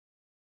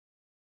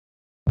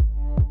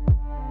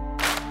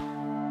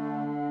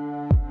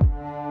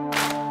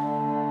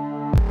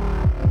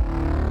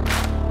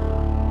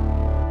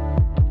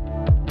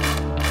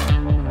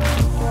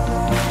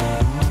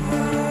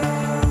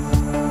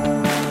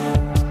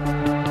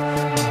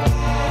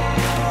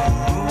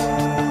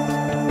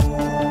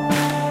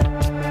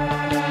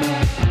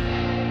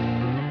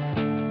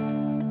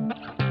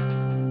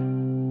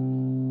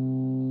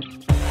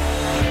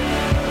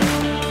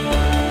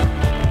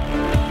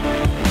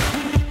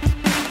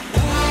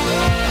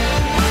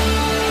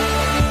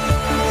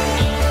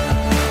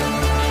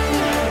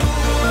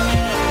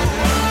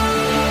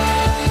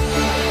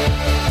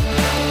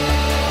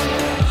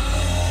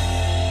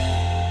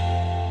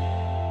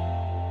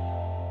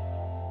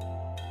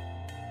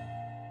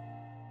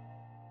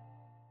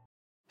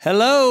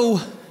Hello.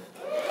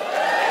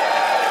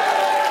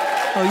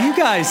 Oh, you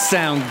guys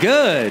sound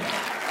good.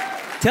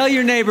 Tell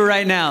your neighbor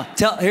right now.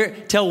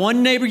 Tell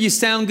one neighbor you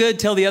sound good.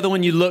 Tell the other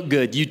one you look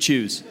good. You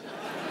choose.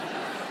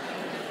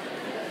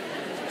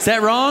 Is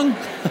that wrong?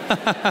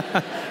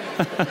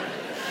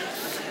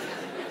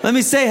 Let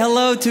me say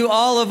hello to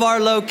all of our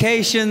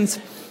locations.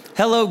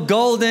 Hello,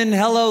 Golden.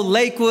 Hello,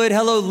 Lakewood.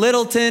 Hello,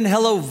 Littleton.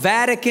 Hello,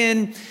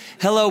 Vatican.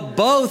 Hello,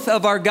 both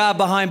of our God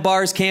Behind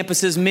Bars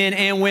campuses, men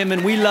and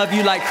women. We love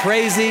you like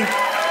crazy.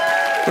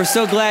 We're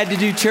so glad to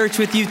do church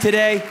with you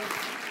today.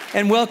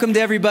 And welcome to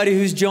everybody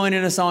who's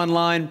joining us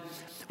online.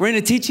 We're in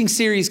a teaching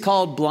series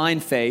called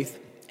Blind Faith,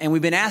 and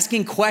we've been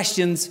asking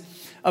questions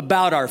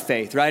about our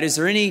faith, right? Is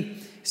there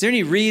any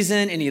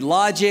reason, any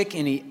logic,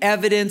 any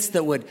evidence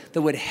that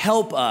would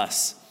help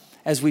us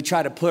as we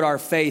try to put our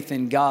faith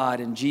in God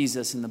and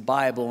Jesus and the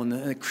Bible and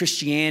the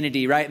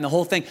Christianity, right? And the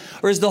whole thing.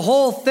 Or is the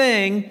whole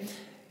thing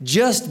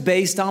just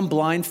based on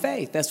blind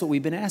faith? That's what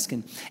we've been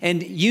asking.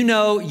 And you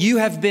know, you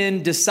have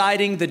been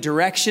deciding the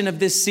direction of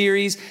this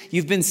series.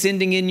 You've been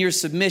sending in your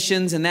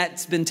submissions, and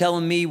that's been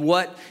telling me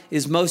what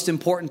is most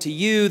important to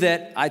you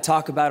that I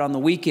talk about on the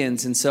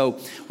weekends. And so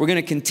we're going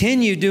to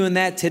continue doing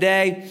that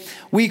today.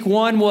 Week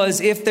 1 was,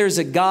 if there's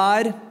a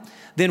God,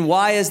 then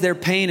why is there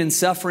pain and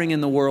suffering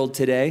in the world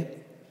today?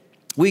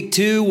 Week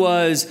 2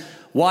 was,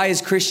 why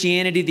is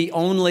Christianity the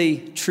only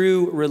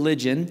true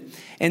religion?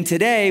 And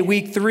today,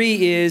 week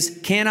 3 is,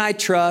 can I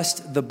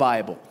trust the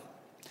Bible?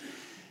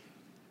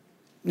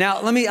 Now,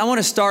 I want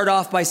to start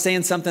off by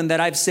saying something that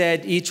I've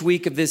said each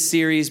week of this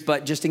series,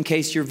 but just in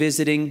case you're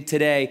visiting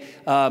today,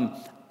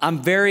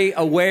 I'm very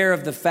aware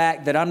of the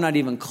fact that I'm not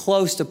even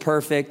close to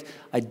perfect.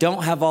 I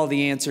don't have all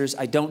the answers.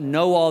 I don't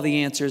know all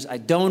the answers. I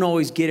don't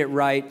always get it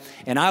right.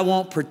 And I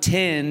won't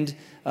pretend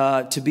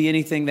to be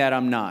anything that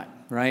I'm not,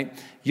 right?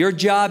 Your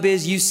job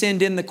is you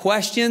send in the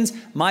questions.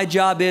 My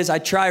job is I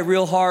try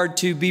real hard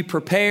to be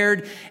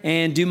prepared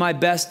and do my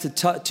best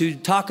to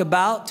talk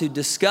about, to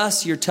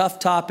discuss your tough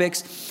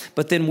topics.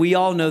 But then we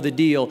all know the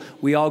deal.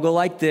 We all go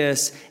like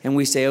this and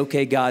we say,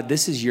 okay, God,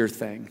 this is your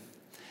thing.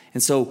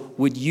 And so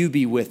would you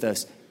be with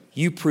us?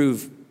 You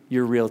prove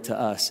you're real to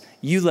us.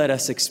 You let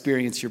us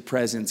experience your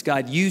presence.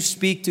 God, you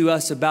speak to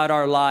us about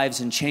our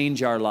lives and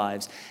change our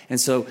lives. And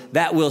so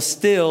that will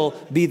still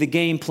be the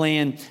game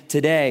plan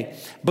today.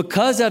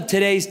 Because of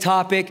today's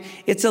topic,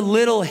 it's a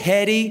little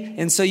heady.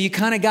 And so you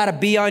kind of got to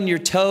be on your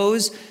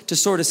toes to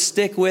sort of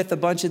stick with a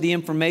bunch of the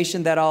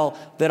information that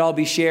I'll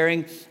be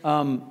sharing.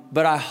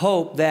 But I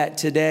hope that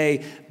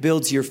today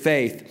builds your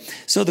faith.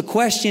 So the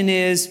question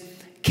is,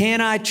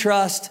 can I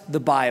trust the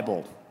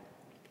Bible?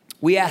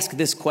 We ask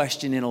this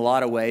question in a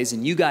lot of ways,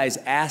 and you guys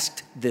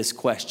asked this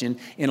question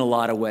in a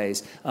lot of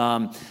ways.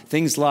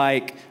 Things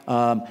like,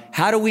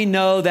 how do we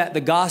know that the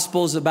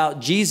Gospels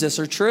about Jesus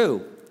are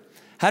true?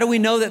 How do we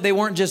know that they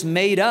weren't just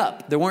made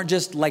up? They weren't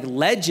just like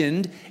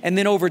legend, and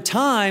then over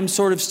time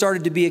sort of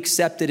started to be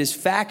accepted as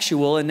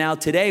factual, and now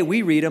today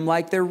we read them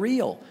like they're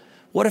real.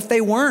 What if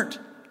they weren't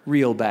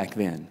real back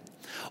then?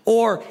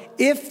 Or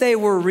if they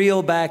were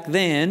real back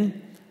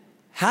then,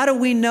 how do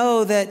we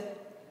know that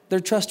they're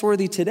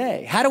trustworthy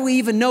today? How do we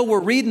even know we're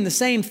reading the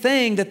same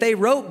thing that they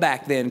wrote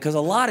back then? Because a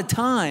lot of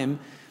time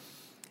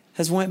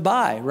has went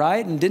by,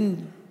 right? And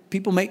didn't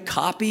people make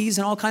copies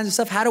and all kinds of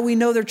stuff? How do we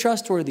know they're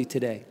trustworthy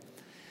today?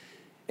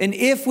 And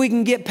if we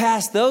can get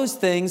past those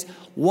things,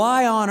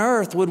 why on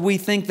earth would we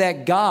think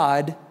that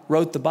God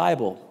wrote the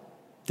Bible?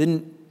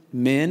 Didn't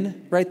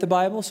men write the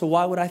Bible? So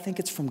why would I think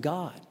it's from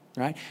God,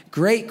 right?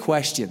 Great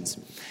questions.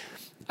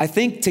 I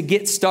think to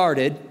get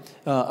started,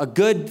 a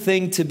good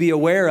thing to be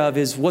aware of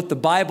is what the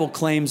Bible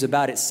claims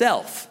about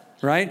itself,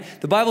 right?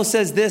 The Bible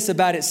says this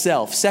about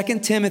itself,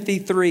 2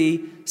 Timothy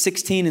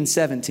 3:16 and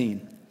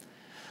 17.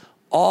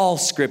 All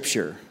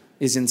scripture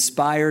is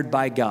inspired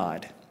by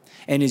God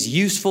and is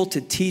useful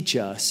to teach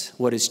us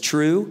what is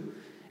true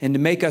and to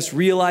make us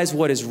realize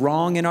what is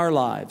wrong in our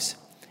lives.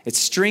 It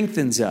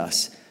straightens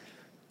us.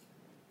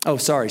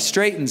 It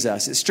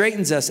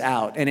straightens us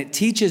out, and it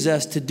teaches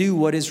us to do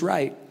what is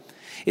right.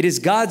 It is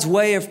God's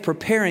way of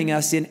preparing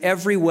us in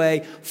every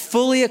way,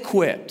 fully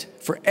equipped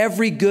for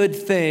every good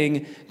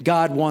thing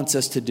God wants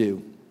us to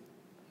do.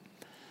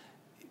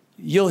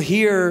 You'll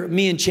hear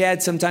me and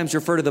Chad sometimes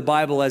refer to the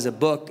Bible as a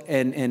book,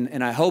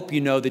 and I hope you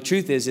know the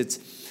truth is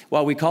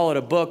while we call it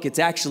a book, it's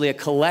actually a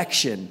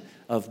collection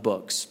of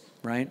books,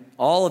 right?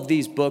 All of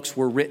these books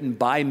were written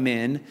by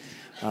men,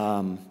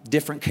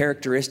 different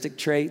characteristic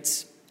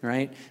traits,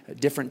 right?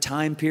 Different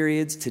time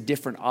periods to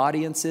different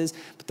audiences.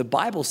 But the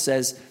Bible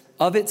says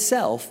of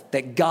itself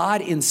that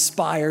God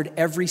inspired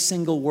every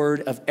single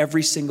word of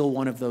every single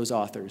one of those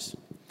authors.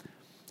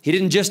 He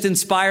didn't just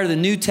inspire the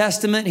New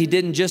Testament. He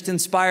didn't just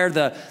inspire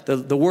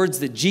the words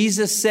that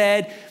Jesus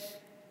said.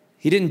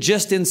 He didn't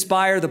just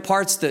inspire the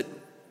parts that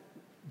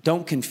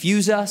don't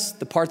confuse us,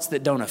 the parts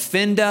that don't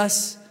offend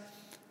us,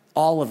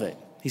 all of it.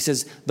 He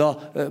says,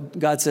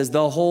 God says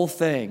the whole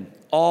thing,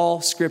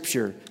 all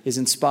scripture is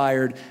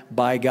inspired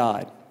by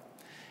God.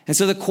 And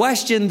so the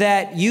question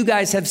that you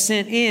guys have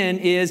sent in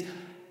is,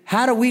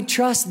 how do we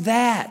trust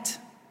that?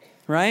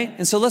 right?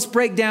 And so let's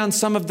break down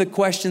some of the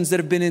questions that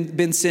have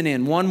been sent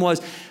in. One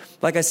was,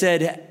 like I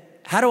said,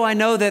 how do I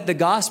know that the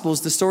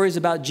Gospels, the stories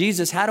about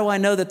Jesus, how do I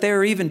know that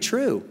they're even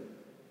true,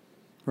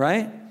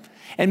 right?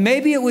 And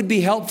maybe it would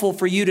be helpful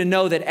for you to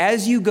know that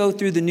as you go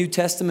through the New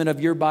Testament of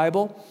your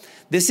Bible,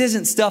 this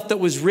isn't stuff that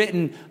was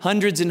written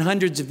hundreds and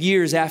hundreds of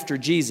years after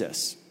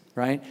Jesus,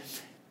 right?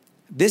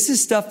 This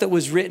is stuff that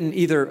was written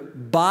either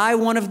by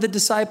one of the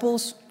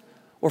disciples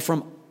or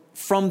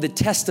from the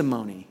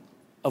testimony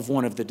of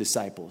one of the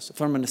disciples,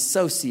 from an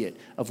associate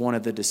of one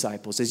of the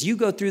disciples. As you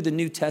go through the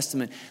New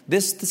Testament,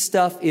 this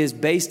stuff is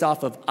based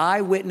off of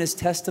eyewitness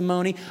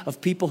testimony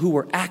of people who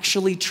were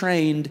actually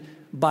trained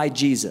by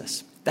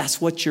Jesus.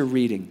 That's what you're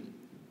reading.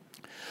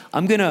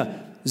 I'm going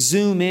to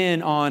zoom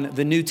in on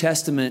the New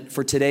Testament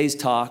for today's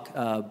talk.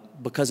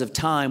 Because of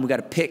time, we got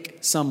to pick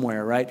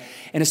somewhere, right?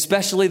 And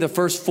especially the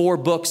first 4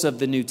 books of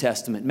the New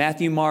Testament: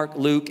 Matthew, Mark,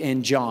 Luke,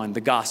 and John,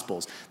 the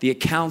Gospels, the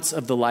accounts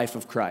of the life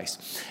of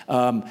Christ.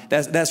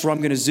 That's where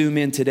I'm going to zoom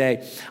in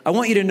today. I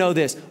want you to know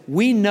this.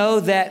 We know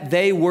that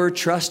they were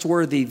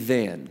trustworthy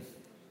then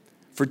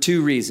for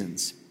 2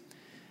 reasons: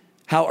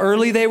 how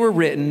early they were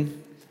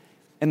written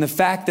and the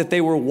fact that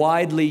they were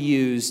widely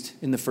used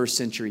in the first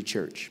century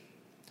church.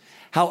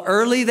 How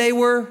early they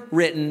were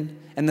written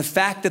and the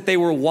fact that they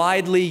were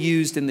widely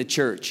used in the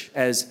church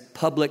as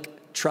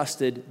public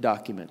trusted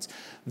documents.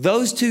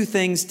 Those 2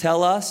 things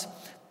tell us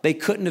they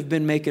couldn't have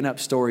been making up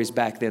stories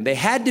back then. They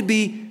had to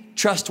be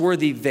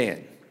trustworthy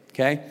then,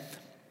 okay?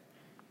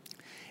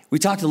 We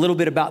talked a little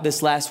bit about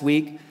this last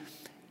week.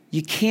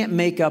 You can't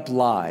make up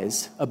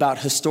lies about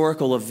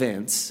historical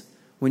events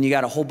when you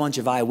got a whole bunch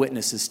of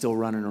eyewitnesses still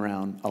running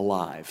around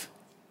alive.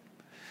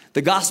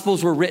 The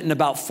Gospels were written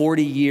about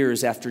 40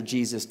 years after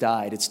Jesus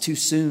died. It's too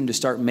soon to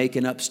start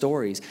making up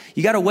stories.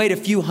 You got to wait a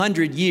few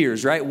hundred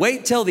years, right?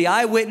 Wait till the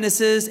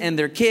eyewitnesses and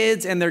their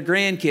kids and their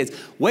grandkids.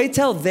 Wait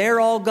till they're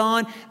all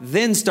gone,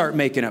 then start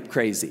making up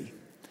crazy.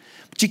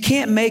 But you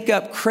can't make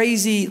up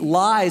crazy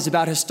lies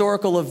about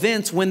historical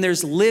events when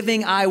there's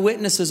living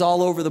eyewitnesses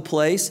all over the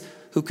place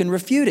who can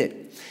refute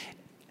it.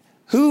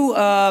 Who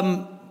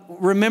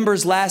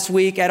remembers last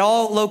week at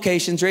all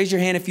locations? Raise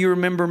your hand if you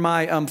remember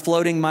my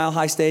floating Mile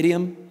High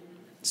Stadium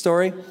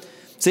story.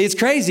 See, it's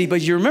crazy, but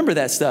you remember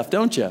that stuff,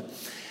 don't you?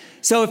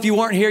 So if you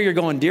weren't here, you're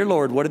going, dear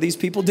Lord, what did these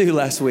people do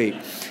last week?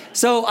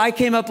 So I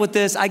came up with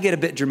this. I get a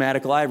bit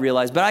dramatical, I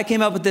realize, but I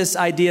came up with this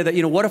idea that,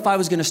 what if I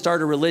was going to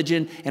start a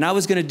religion and I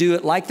was going to do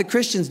it like the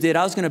Christians did?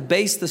 I was going to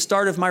base the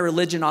start of my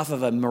religion off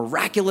of a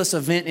miraculous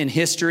event in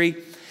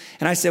history.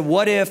 And I said,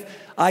 what if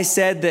I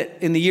said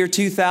that in the year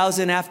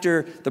 2000,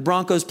 after the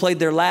Broncos played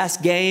their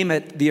last game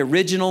at the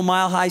original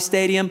Mile High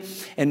Stadium,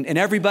 and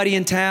everybody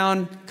in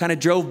town kind of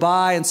drove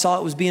by and saw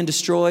it was being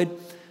destroyed,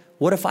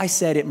 what if I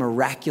said it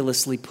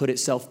miraculously put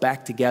itself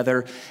back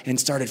together and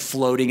started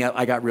floating up?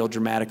 I got real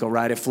dramatical,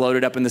 right? It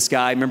floated up in the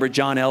sky. Remember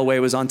John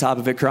Elway was on top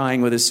of it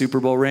crying with his Super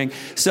Bowl ring?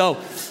 So,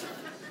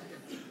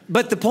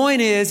 but the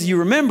point is, you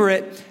remember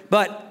it,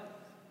 but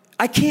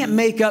I can't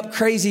make up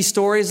crazy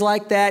stories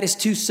like that. It's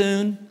too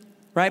soon.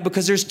 Right?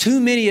 Because there's too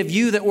many of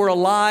you that were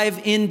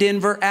alive in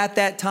Denver at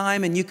that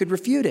time and you could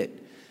refute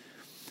it.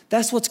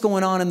 That's what's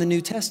going on in the New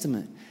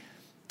Testament.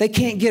 They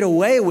can't get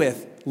away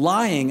with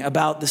lying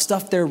about the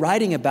stuff they're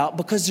writing about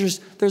because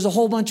there's a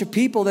whole bunch of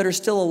people that are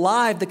still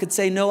alive that could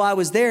say, no, I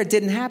was there. It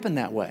didn't happen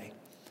that way.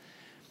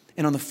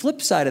 And on the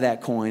flip side of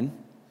that coin,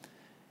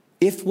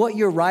 if what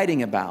you're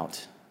writing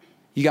about,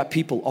 you got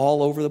people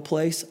all over the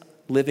place,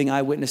 living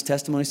eyewitness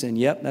testimony saying,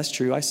 yep, that's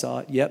true, I saw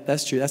it. Yep,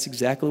 that's true, that's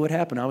exactly what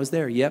happened. I was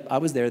there. Yep, I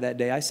was there that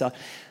day, I saw it.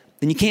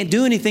 Then you can't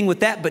do anything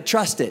with that but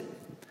trust it,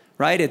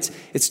 right?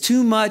 It's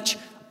too much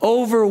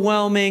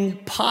overwhelming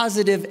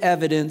positive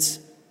evidence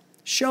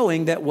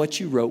showing that what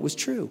you wrote was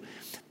true.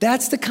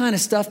 That's the kind of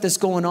stuff that's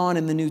going on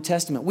in the New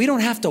Testament. We don't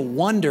have to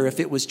wonder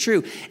if it was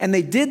true. And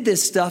they did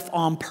this stuff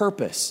on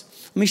purpose.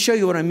 Let me show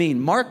you what I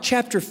mean. Mark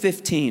chapter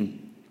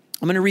 15.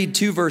 I'm going to read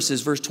 2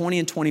 verses, verse 20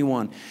 and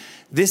 21.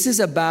 This is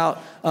about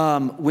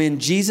when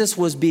Jesus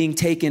was being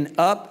taken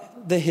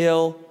up the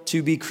hill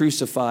to be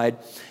crucified.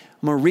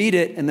 I'm going to read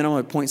it and then I'm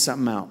going to point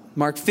something out.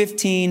 Mark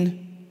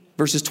 15,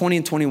 verses 20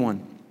 and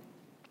 21.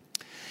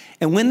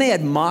 And when they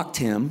had mocked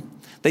him,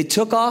 they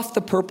took off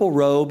the purple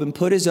robe and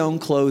put his own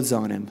clothes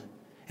on him.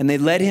 And they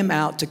led him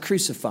out to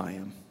crucify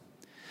him.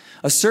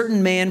 A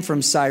certain man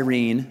from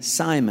Cyrene,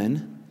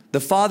 Simon, the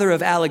father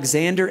of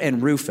Alexander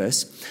and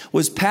Rufus,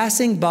 was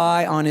passing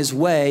by on his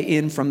way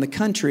in from the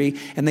country,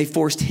 and they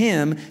forced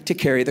him to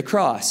carry the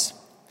cross.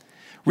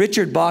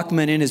 Richard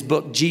Bachman, in his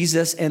book,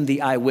 Jesus and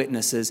the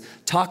Eyewitnesses,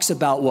 talks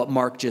about what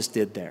Mark just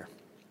did there.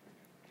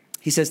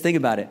 He says, think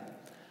about it.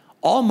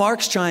 All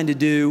Mark's trying to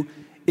do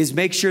is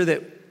make sure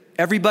that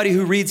everybody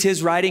who reads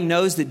his writing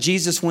knows that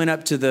Jesus went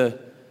up to the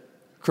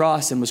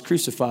cross and was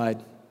crucified.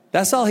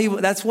 That's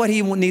what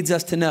he needs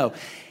us to know.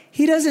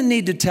 He doesn't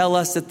need to tell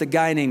us that the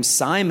guy named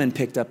Simon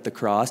picked up the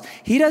cross.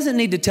 He doesn't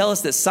need to tell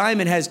us that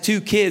Simon has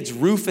 2 kids,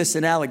 Rufus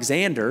and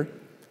Alexander.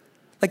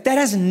 That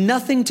has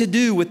nothing to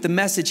do with the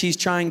message he's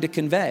trying to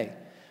convey.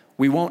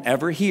 We won't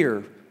ever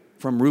hear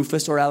from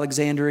Rufus or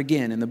Alexander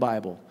again in the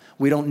Bible.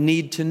 We don't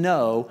need to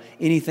know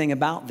anything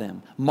about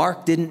them.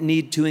 Mark didn't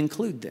need to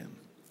include them.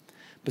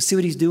 But see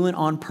what he's doing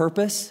on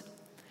purpose?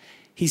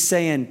 He's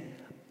saying,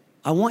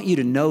 I want you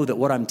to know that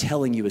what I'm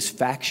telling you is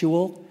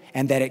factual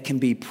and that it can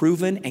be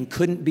proven and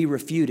couldn't be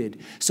refuted.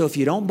 So if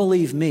you don't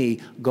believe me,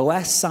 go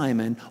ask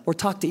Simon or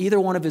talk to either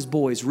one of his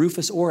boys,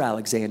 Rufus or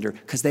Alexander,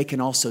 because they can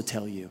also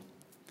tell you.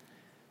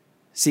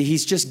 See,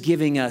 he's just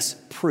giving us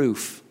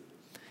proof.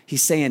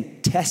 He's saying,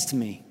 test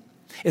me.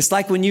 It's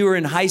like when you were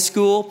in high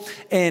school,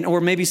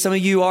 or maybe some of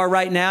you are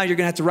right now, you're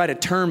going to have to write a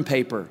term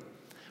paper,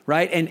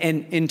 right? And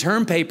in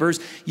term papers,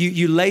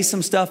 you lay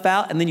some stuff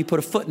out and then you put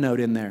a footnote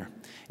in there.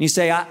 And you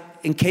say,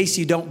 in case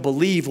you don't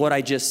believe what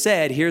I just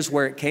said, here's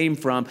where it came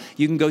from.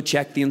 You can go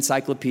check the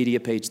encyclopedia,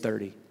 page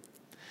 30.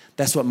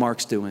 That's what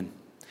Mark's doing.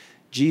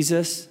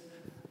 Jesus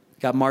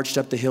got marched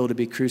up the hill to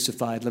be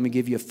crucified. Let me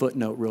give you a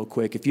footnote real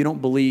quick. If you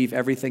don't believe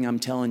everything I'm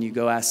telling you,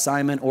 go ask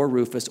Simon or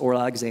Rufus or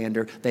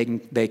Alexander.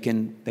 They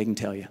can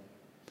tell you.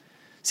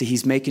 See,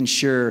 he's making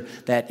sure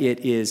that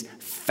it is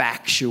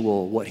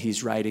factual what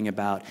he's writing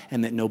about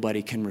and that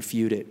nobody can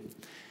refute it.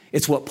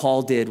 It's what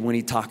Paul did when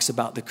he talks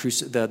about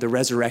the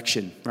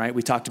resurrection, right?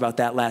 We talked about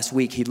that last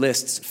week. He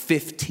lists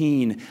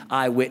 15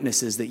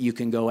 eyewitnesses that you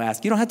can go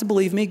ask. You don't have to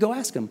believe me, go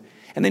ask them.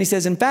 And then he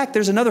says, in fact,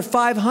 there's another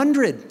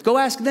 500. Go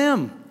ask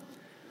them.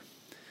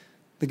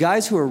 The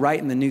guys who are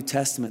writing the New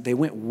Testament, they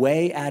went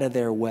way out of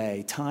their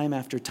way, time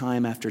after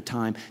time after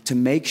time, to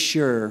make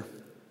sure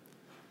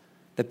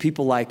that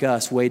people like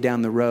us way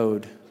down the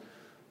road,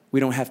 we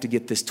don't have to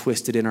get this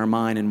twisted in our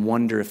mind and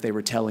wonder if they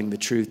were telling the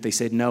truth. They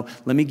said, no,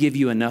 let me give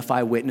you enough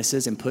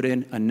eyewitnesses and put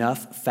in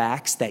enough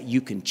facts that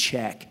you can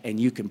check and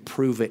you can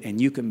prove it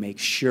and you can make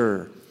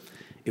sure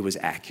it was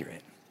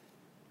accurate.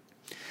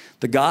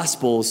 The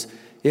Gospels,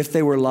 if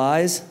they were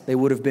lies, they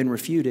would have been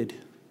refuted,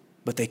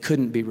 but they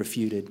couldn't be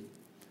refuted.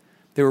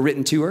 They were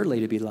written too early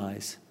to be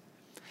lies.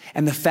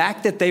 And the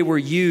fact that they were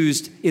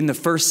used in the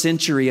first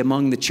century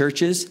among the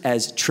churches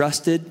as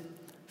trusted,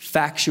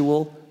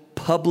 factual,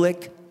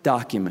 public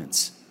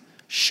documents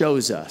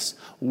shows us,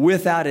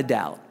 without a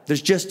doubt,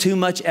 there's just too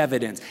much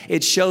evidence.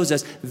 It shows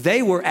us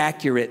they were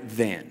accurate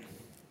then.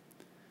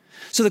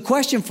 So the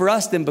question for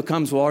us then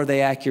becomes, well, are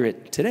they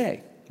accurate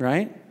today,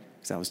 right?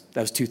 Because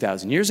that was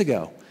 2,000 years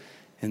ago.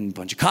 And a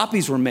bunch of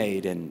copies were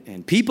made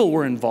and people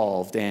were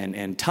involved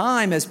and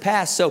time has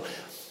passed. So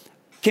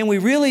can we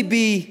really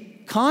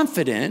be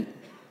confident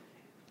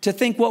to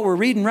think what we're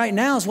reading right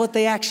now is what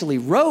they actually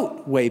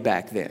wrote way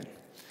back then?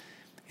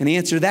 And the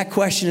answer to that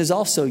question is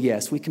also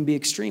yes. We can be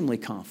extremely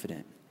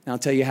confident. And I'll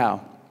tell you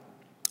how.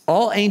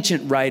 All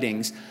ancient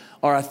writings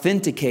are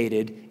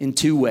authenticated in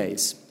two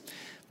ways: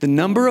 the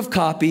number of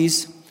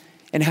copies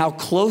and how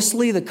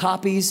closely the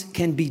copies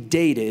can be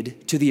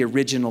dated to the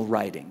original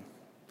writing.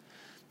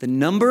 The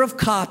number of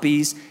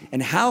copies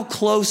and how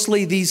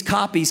closely these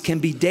copies can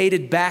be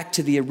dated back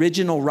to the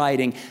original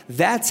writing.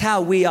 That's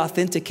how we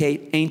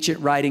authenticate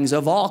ancient writings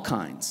of all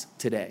kinds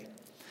today.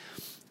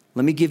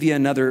 Let me give you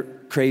another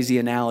crazy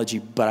analogy,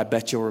 but I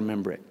bet you'll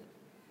remember it.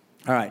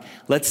 All right,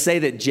 let's say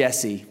that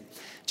Jesse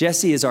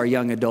is our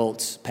young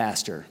adults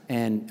pastor,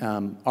 and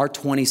our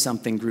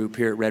 20-something group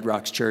here at Red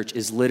Rocks Church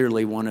is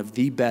literally one of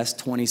the best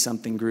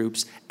 20-something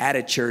groups at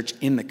a church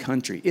in the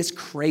country. It's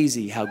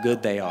crazy how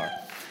good they are.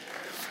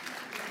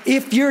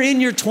 If you're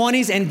in your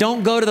 20s and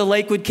don't go to the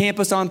Lakewood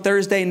campus on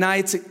Thursday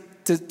nights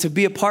to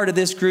be a part of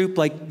this group,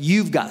 like,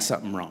 you've got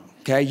something wrong,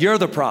 okay? You're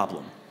the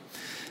problem.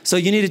 So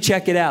you need to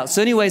check it out.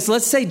 So anyways,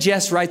 let's say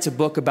Jess writes a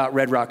book about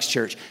Red Rocks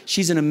Church.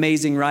 She's an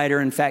amazing writer.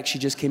 In fact, she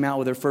just came out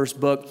with her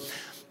first book.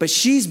 But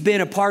she's been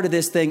a part of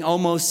this thing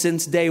almost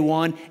since day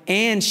one.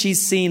 And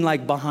she's seen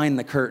like behind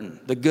the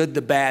curtain, the good,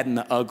 the bad, and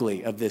the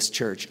ugly of this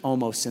church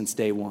almost since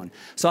day one.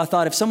 So I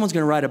thought if someone's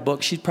going to write a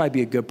book, she'd probably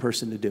be a good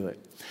person to do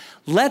it.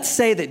 Let's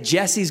say that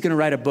Jesse's going to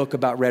write a book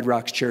about Red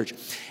Rocks Church.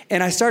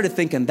 And I started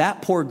thinking,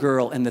 that poor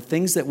girl and the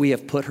things that we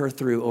have put her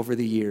through over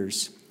the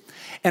years.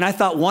 And I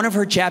thought one of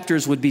her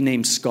chapters would be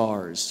named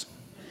Scars.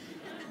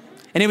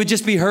 And it would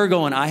just be her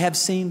going, I have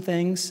seen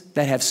things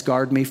that have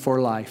scarred me for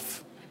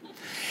life.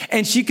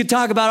 And she could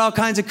talk about all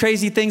kinds of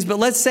crazy things. But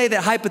let's say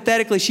that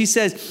hypothetically, she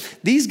says,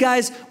 these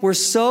guys were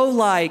so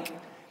like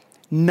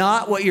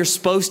not what you're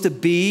supposed to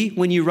be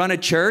when you run a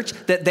church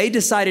that they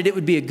decided it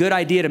would be a good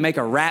idea to make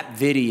a rap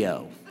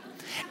video.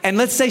 And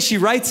let's say she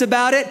writes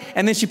about it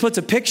and then she puts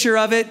a picture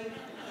of it.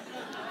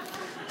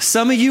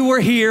 Some of you were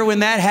here when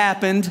that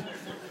happened.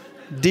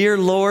 Dear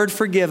Lord,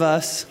 forgive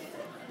us.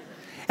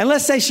 And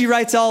let's say she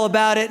writes all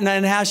about it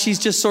and how she's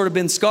just sort of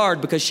been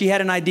scarred because she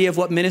had an idea of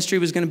what ministry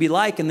was going to be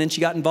like. And then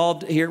she got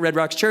involved here at Red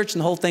Rocks Church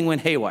and the whole thing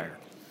went haywire.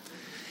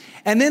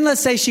 And then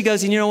let's say she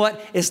goes, and you know what?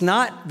 It's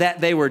not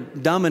that they were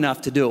dumb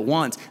enough to do it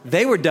once.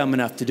 They were dumb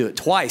enough to do it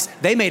twice.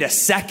 They made a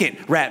second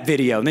rap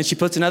video. And then she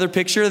puts another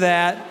picture of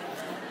that.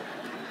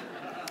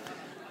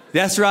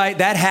 That's right.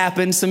 That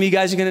happened. Some of you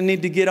guys are going to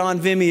need to get on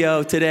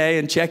Vimeo today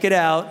and check it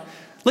out.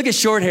 Look at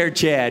short-haired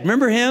Chad.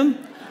 Remember him?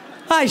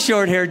 Hi,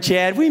 short-haired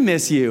Chad. We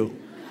miss you.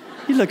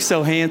 You look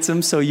so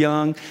handsome, so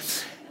young.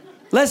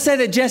 Let's say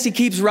that Jessie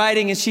keeps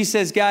writing and she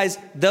says, guys,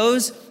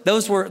 those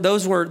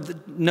were,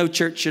 no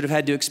church should have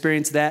had to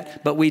experience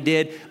that, but we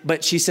did.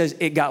 But she says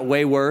it got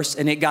way worse,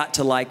 and it got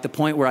to like the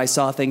point where I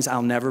saw things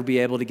I'll never be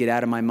able to get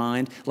out of my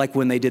mind, like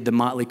when they did the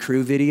Motley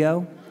Crue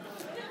video.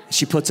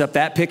 She puts up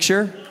that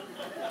picture.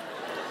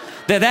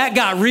 That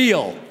got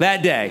real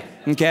that day,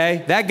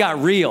 okay? That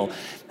got real.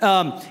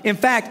 In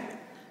fact,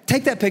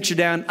 take that picture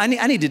down.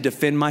 I need to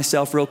defend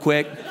myself real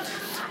quick,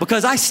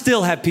 because I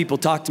still have people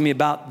talk to me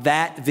about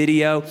that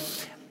video.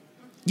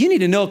 You need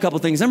to know a couple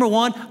things. Number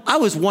one, I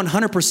was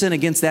 100%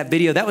 against that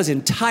video. That was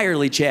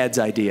entirely Chad's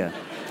idea.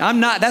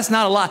 That's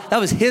not a lie. That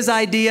was his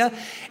idea.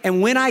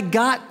 And when I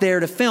got there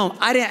to film,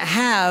 I didn't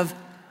have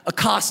a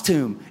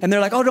costume. And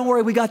they're like, oh, don't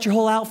worry, we got your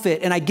whole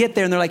outfit. And I get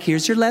there and they're like,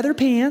 here's your leather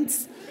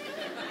pants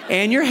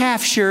and your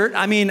half shirt.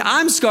 I mean,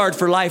 I'm scarred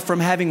for life from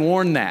having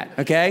worn that,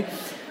 okay?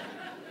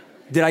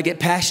 Did I get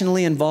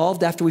passionately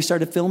involved after we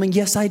started filming?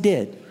 Yes, I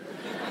did.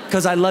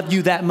 Because I love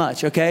you that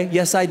much, okay?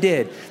 Yes, I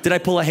did. Did I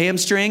pull a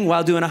hamstring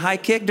while doing a high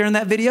kick during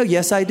that video?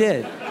 Yes, I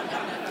did.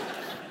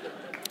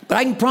 But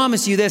I can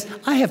promise you this,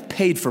 I have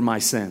paid for my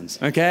sins,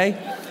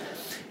 okay?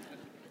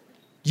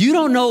 You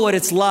don't know what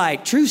it's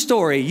like, true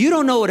story, you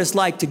don't know what it's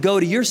like to go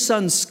to your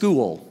son's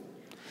school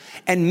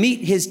and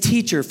meet his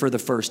teacher for the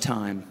first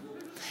time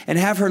and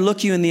have her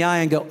look you in the eye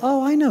and go,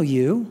 oh, I know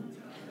you.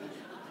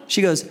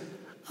 She goes,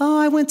 oh,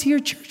 I went to your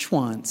church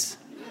once.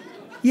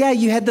 Yeah,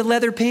 you had the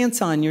leather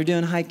pants on. You're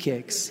doing high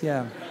kicks.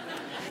 Yeah.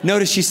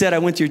 Notice she said, I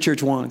went to your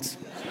church once.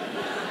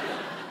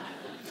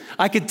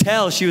 I could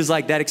tell she was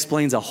like, that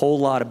explains a whole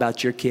lot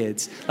about your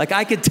kids. Like,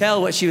 I could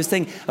tell what she was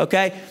thinking,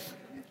 okay?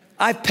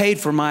 I've paid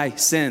for my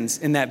sins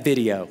in that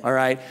video, all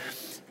right?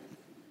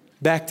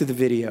 Back to the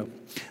video.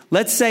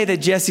 Let's say that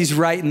Jessie's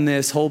writing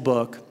this whole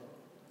book.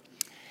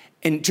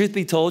 And truth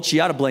be told, she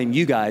ought to blame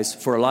you guys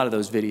for a lot of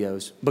those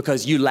videos,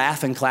 because you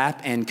laugh and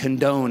clap and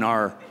condone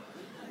our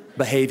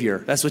behavior.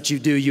 That's what you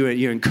do.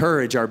 You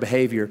encourage our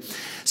behavior.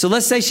 So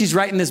let's say she's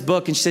writing this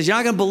book and she says, you're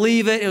not going to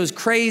believe it. It was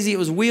crazy. It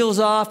was wheels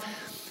off.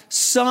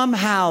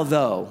 Somehow,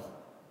 though,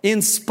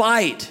 in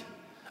spite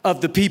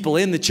of the people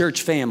in the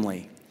church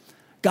family,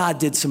 God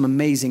did some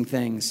amazing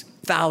things.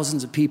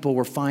 Thousands of people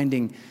were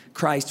finding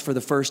Christ for the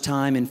first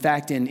time. In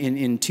fact,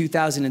 in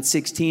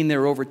 2016,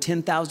 there were over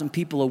 10,000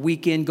 people a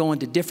weekend going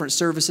to different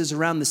services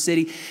around the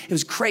city. It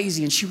was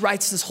crazy. And she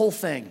writes this whole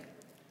thing.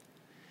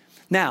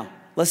 Now,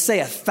 let's say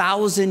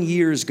 1,000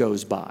 years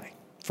goes by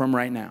from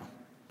right now.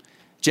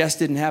 Jess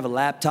didn't have a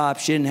laptop.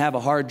 She didn't have a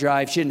hard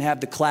drive. She didn't have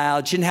the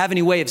cloud. She didn't have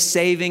any way of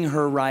saving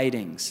her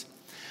writings.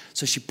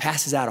 So she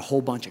passes out a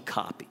whole bunch of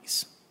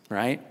copies,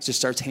 right? Just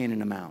starts handing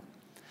them out.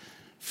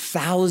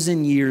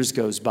 1,000 years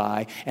goes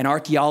by, and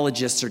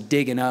archaeologists are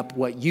digging up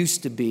what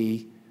used to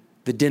be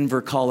the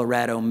Denver,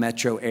 Colorado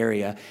metro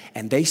area,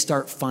 and they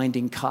start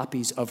finding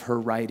copies of her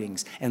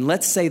writings. And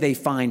let's say they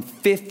find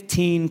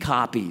 15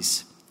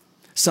 copies.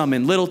 Some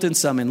in Littleton,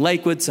 some in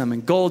Lakewood, some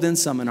in Golden,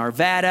 some in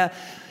Arvada.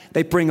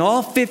 They bring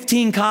all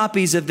 15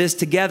 copies of this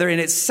together,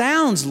 and it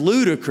sounds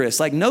ludicrous.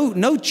 Like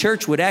no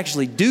church would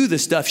actually do the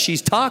stuff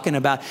she's talking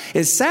about.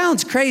 It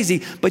sounds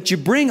crazy, but you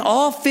bring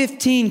all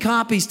 15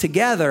 copies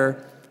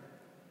together,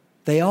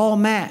 they all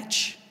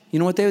match. You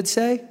know what they would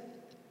say?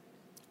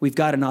 We've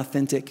got an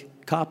authentic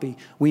copy.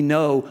 We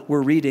know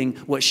we're reading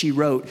what she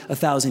wrote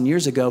 1,000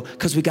 years ago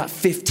because we got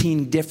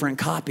 15 different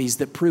copies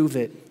that prove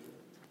it.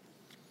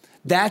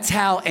 That's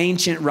how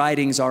ancient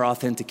writings are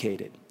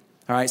authenticated.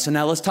 All right, so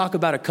now let's talk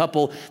about a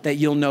couple that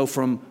you'll know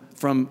from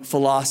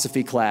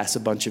philosophy class, a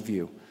bunch of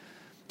you.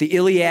 The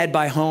Iliad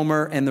by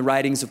Homer and the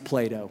writings of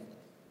Plato.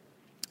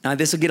 Now,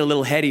 this will get a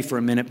little heady for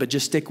a minute, but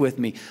just stick with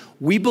me.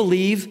 We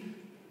believe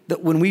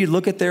that when we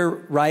look at their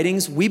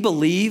writings, we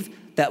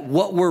believe that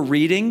what we're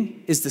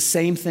reading is the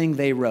same thing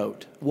they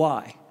wrote.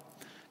 Why?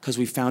 Because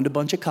we found a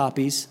bunch of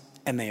copies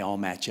and they all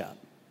match up.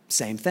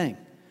 Same thing.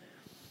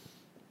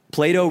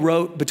 Plato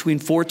wrote between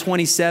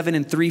 427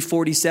 and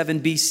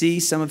 347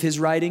 BC, some of his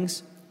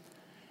writings.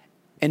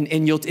 And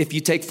if you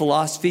take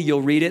philosophy,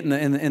 you'll read it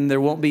and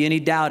there won't be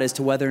any doubt as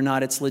to whether or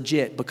not it's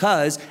legit.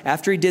 Because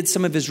after he did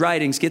some of his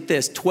writings, get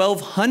this,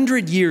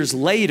 1,200 years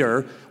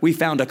later, we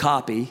found a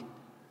copy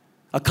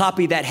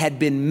that had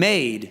been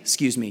made,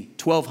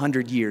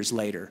 1,200 years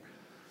later.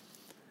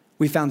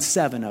 We found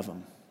 7 of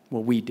them.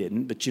 Well, we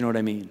didn't, but you know what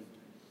I mean.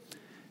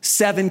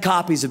 7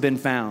 copies have been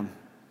found.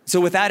 So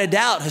without a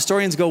doubt,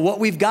 historians go, what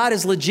we've got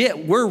is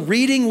legit. We're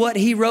reading what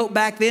he wrote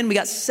back then. We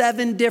got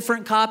 7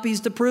 different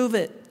copies to prove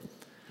it.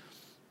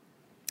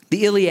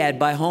 The Iliad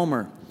by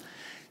Homer,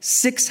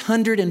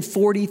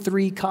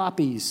 643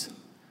 copies.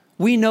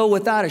 We know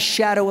without a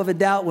shadow of a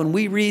doubt when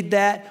we read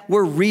that,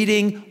 we're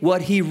reading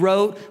what he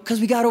wrote because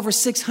we got over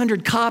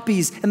 600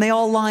 copies and they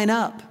all line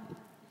up.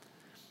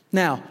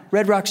 Now,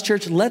 Red Rocks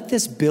Church, let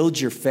this build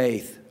your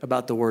faith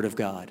about the Word of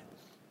God.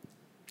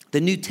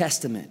 The New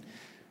Testament,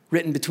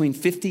 written between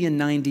 50 and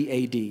 90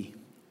 AD.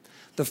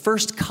 The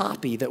first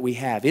copy that we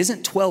have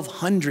isn't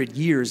 1,200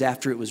 years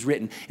after it was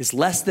written. It's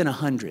less than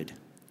 100.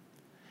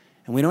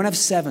 And we don't have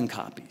 7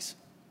 copies.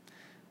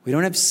 We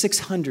don't have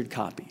 600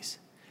 copies.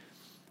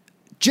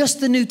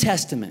 Just the New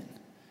Testament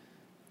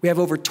We have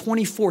over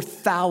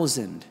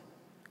 24,000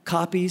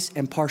 copies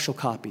and partial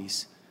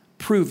copies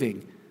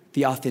proving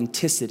the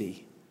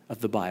authenticity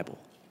of the Bible.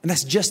 And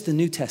that's just the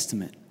New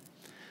Testament.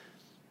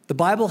 The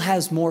Bible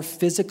has more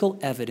physical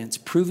evidence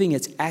proving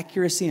its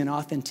accuracy and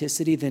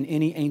authenticity than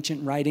any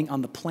ancient writing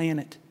on the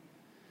planet.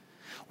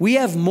 We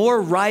have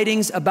more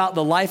writings about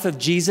the life of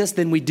Jesus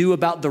than we do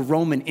about the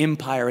Roman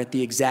Empire at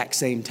the exact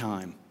same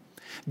time.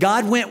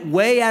 God went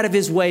way out of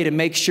his way to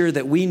make sure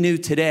that we knew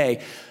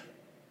today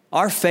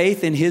our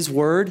faith in his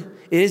word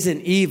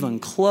isn't even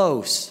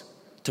close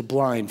to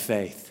blind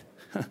faith.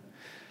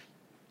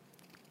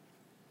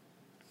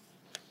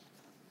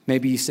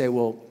 Maybe you say,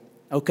 well,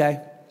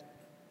 okay.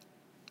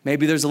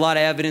 Maybe there's a lot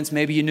of evidence.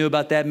 Maybe you knew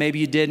about that. Maybe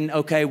you didn't.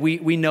 Okay,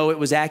 we know it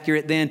was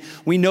accurate then.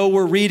 We know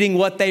we're reading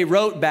what they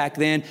wrote back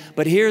then.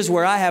 But here's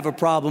where I have a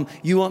problem.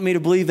 You want me to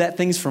believe that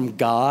thing's from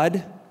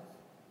God?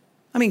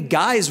 I mean,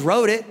 guys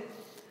wrote it.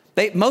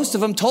 Most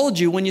of them told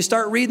you when you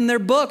start reading their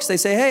books, they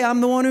say, hey,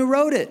 I'm the one who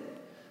wrote it.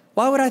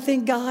 Why would I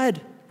think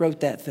God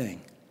wrote that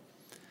thing?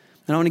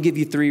 And I want to give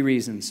you 3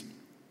 reasons.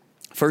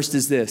 First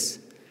is this.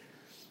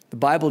 The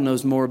Bible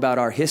knows more about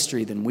our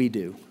history than we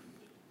do.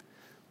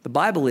 The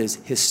Bible is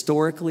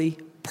historically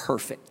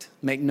perfect.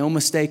 Make no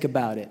mistake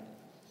about it.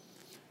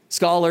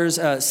 Scholars,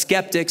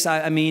 skeptics,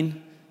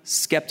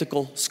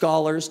 skeptical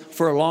scholars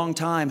for a long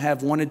time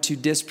have wanted to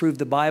disprove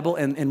the Bible.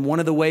 And one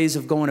of the ways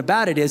of going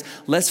about it is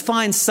let's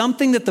find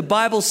something that the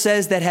Bible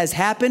says that has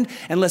happened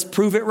and let's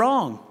prove it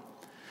wrong.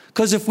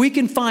 Because if we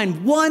can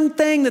find one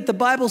thing that the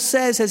Bible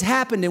says has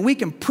happened and we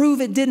can prove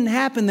it didn't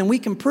happen, then we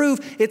can prove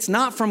it's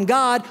not from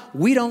God.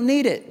 We don't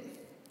need it.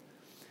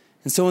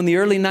 And so in the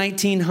early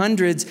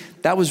 1900s,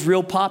 that was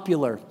real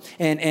popular.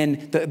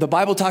 And the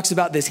Bible talks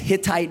about this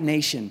Hittite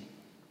nation.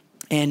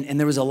 And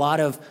there was a lot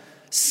of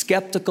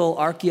skeptical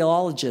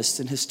archaeologists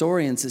and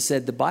historians that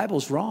said the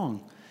Bible's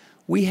wrong.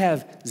 We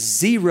have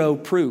 0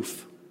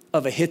 proof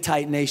of a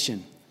Hittite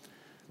nation.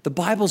 The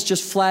Bible's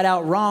just flat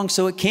out wrong,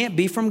 so it can't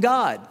be from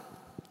God.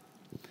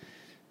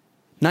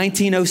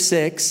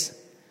 1906,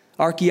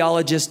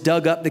 archaeologists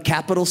dug up the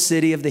capital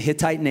city of the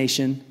Hittite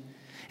nation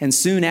and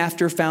soon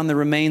after found the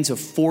remains of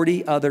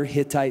 40 other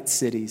Hittite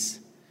cities.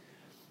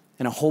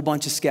 And a whole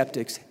bunch of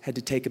skeptics had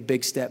to take a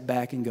big step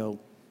back and go,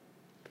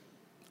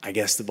 I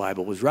guess the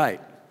Bible was right.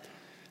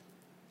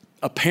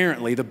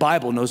 Apparently, the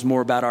Bible knows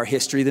more about our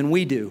history than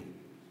we do.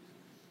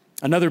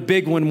 Another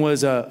big one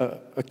was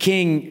a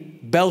king,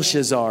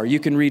 Belshazzar. You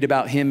can read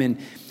about him in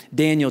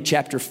Daniel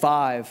chapter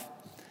 5.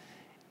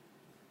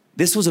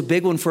 This was a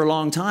big one for a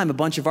long time. A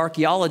bunch of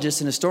archaeologists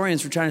and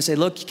historians were trying to say,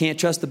 look, you can't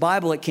trust the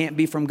Bible. It can't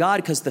be from God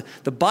because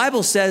the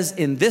Bible says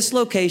in this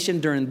location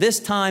during this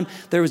time,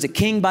 there was a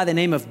king by the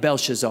name of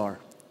Belshazzar.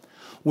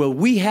 Well,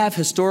 we have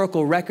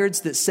historical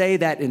records that say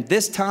that in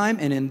this time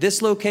and in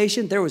this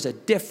location, there was a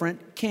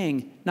different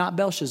king, not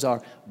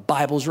Belshazzar.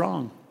 Bible's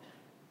wrong.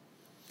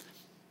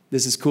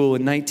 This is cool.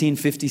 In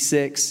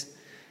 1956,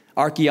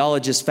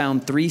 archaeologists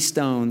found 3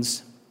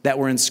 stones that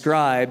were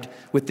inscribed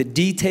with the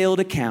detailed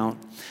account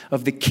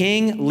of the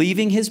king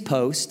leaving his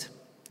post,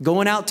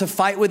 going out to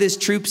fight with his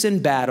troops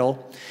in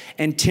battle,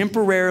 and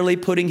temporarily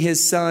putting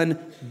his son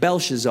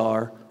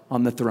Belshazzar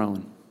on the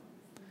throne.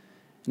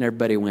 And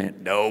everybody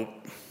went, nope.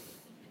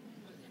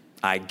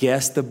 I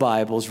guess the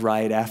Bible's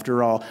right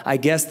after all. I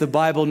guess the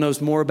Bible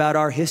knows more about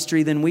our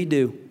history than we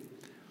do.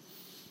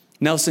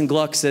 Nelson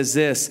Gluck says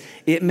this,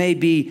 it may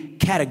be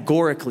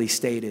categorically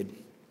stated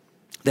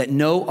that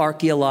no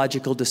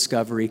archaeological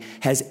discovery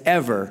has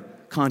ever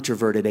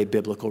controverted a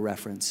biblical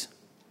reference.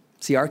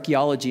 See,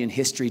 archaeology and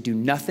history do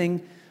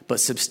nothing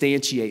but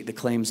substantiate the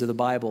claims of the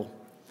Bible.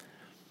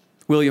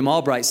 William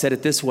Albright said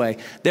it this way,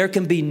 there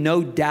can be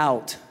no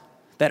doubt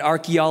that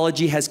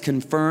archaeology has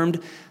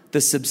confirmed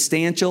the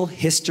substantial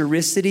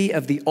historicity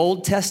of the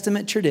Old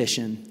Testament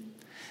tradition.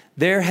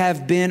 There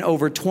have been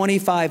over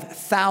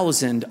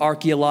 25,000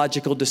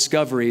 archaeological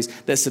discoveries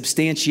that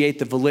substantiate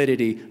the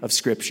validity of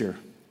Scripture.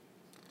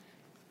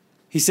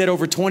 He said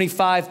over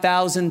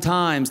 25,000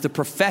 times, the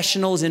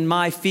professionals in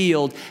my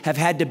field have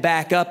had to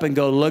back up and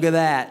go, look at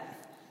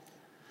that.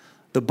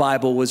 The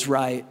Bible was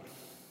right.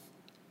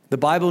 The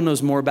Bible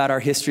knows more about our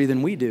history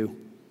than we do.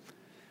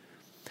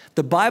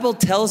 The Bible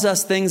tells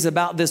us things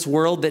about this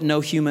world that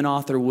no human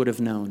author would have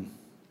known.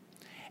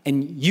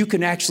 And you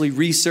can actually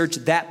research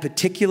that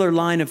particular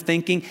line of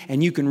thinking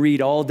and you can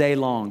read all day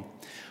long.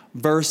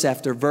 Verse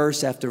after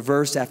verse after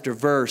verse after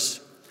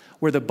verse.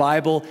 Where the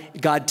Bible,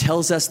 God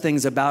tells us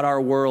things about our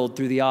world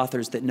through the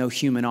authors that no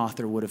human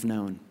author would have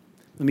known.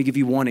 Let me give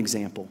you one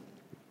example.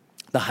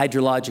 The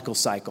hydrological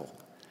cycle.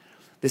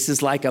 This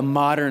is like a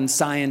modern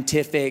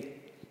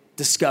scientific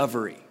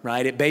discovery,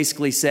 right? It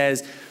basically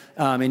says,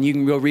 and you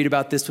can go read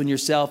about this one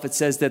yourself, it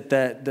says that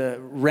the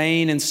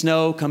rain and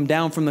snow come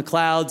down from the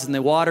clouds and they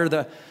water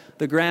the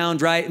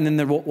ground, right? And then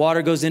the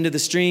water goes into the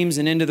streams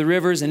and into the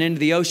rivers and into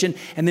the ocean.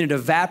 And then it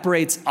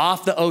evaporates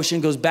off the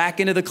ocean, goes back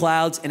into the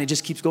clouds, and it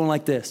just keeps going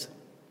like this.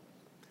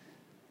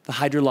 The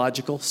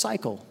hydrological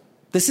cycle.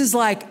 This is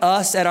like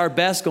us at our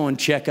best going,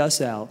 check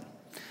us out.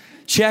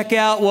 Check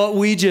out what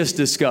we just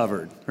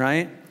discovered,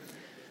 right?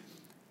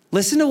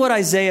 Listen to what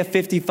Isaiah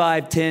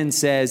 55:10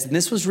 says, and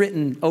this was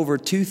written over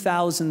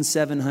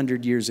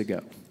 2,700 years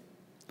ago.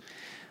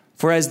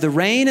 For as the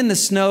rain and the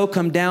snow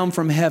come down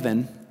from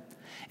heaven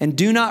and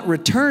do not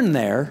return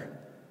there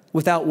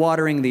without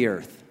watering the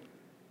earth.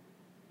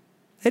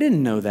 They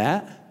didn't know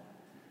that.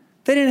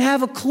 They didn't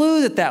have a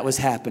clue that that was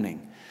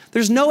happening.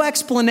 There's no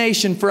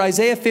explanation for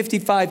Isaiah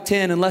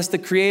 55:10 unless the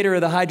creator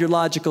of the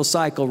hydrological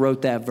cycle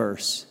wrote that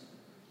verse.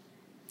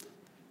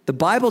 The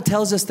Bible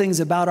tells us things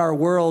about our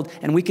world,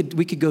 and we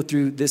could go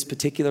through this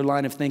particular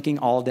line of thinking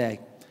all day.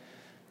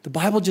 The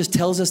Bible just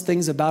tells us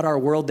things about our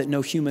world that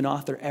no human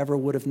author ever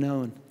would have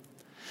known.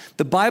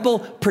 The Bible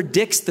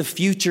predicts the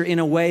future in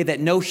a way that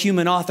no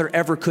human author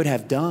ever could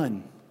have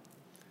done.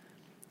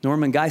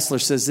 Norman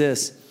Geisler says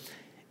this: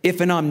 if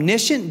an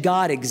omniscient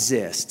God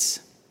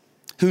exists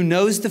who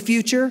knows the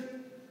future,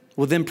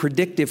 well, then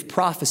predictive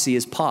prophecy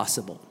is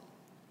possible.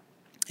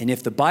 And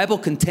if the Bible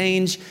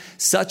contains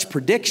such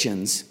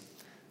predictions,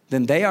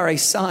 then they are a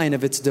sign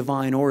of its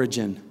divine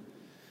origin.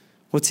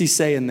 What's he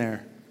saying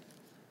there?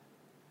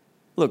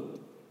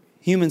 Look,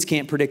 humans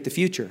can't predict the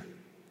future.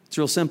 It's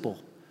real simple.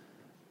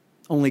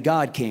 Only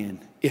God can,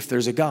 if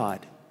there's a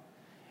God.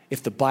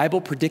 If the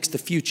Bible predicts the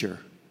future,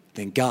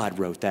 then God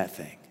wrote that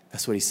thing.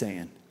 That's what he's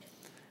saying.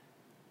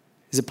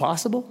 Is it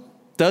possible?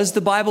 Does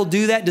the Bible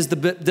do that? Does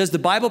the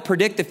Bible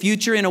predict the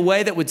future in a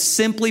way that would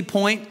simply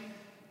point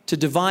to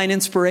divine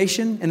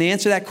inspiration? And the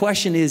answer to that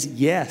question is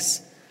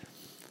yes.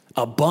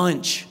 A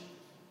bunch.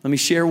 Let me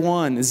share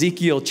one.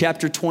 Ezekiel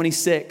chapter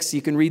 26.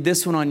 You can read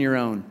this one on your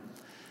own.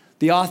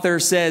 The author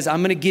says, I'm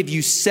going to give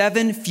you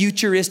 7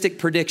 futuristic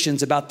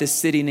predictions about this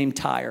city named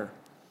Tyre.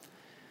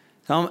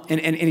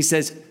 And he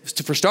says,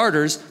 for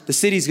starters, the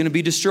city's going to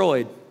be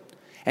destroyed.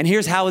 And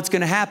here's how it's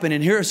going to happen.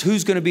 And here's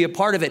who's going to be a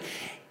part of it.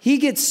 He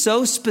gets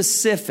so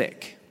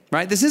specific,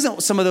 right? This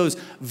isn't some of those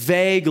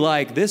vague,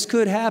 like, this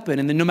could happen.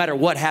 And then no matter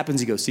what happens,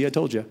 he goes, see, I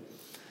told you.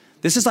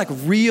 This is like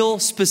real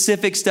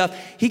specific stuff.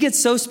 He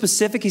gets so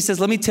specific. He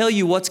says, let me tell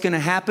you what's going to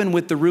happen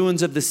with the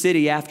ruins of the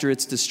city after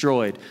it's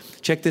destroyed.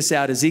 Check this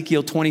out.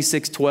 Ezekiel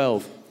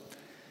 26:12.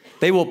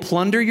 They will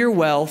plunder your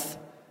wealth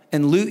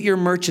and loot your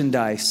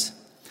merchandise.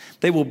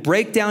 They will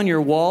break down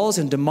your walls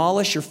and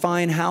demolish your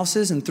fine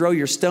houses and throw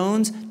your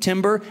stones,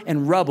 timber,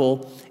 and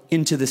rubble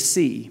into the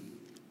sea.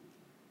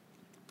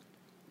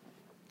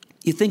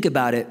 You think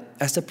about it,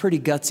 that's a pretty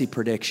gutsy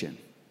prediction.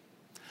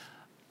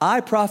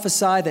 I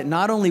prophesy that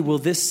not only will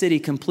this city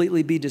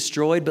completely be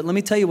destroyed, but let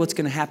me tell you what's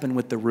going to happen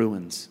with the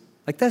ruins.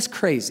 Like, that's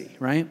crazy,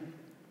 right?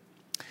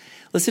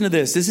 Listen to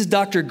this. This is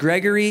Dr.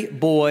 Gregory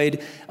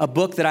Boyd, a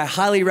book that I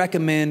highly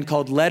recommend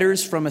called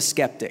Letters from a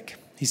Skeptic.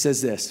 He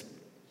says this: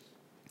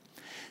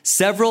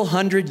 several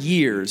hundred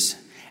years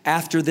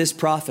after this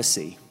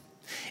prophecy,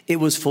 it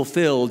was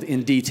fulfilled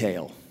in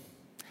detail.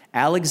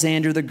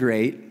 Alexander the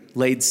Great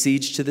laid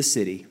siege to the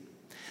city.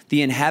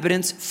 The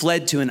inhabitants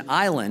fled to an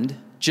island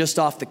just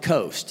off the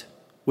coast,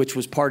 which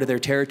was part of their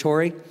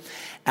territory.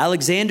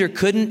 Alexander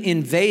couldn't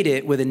invade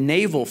it with a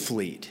naval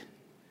fleet,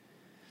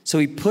 so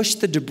he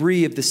pushed the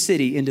debris of the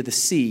city into the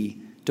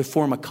sea to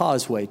form a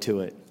causeway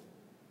to it.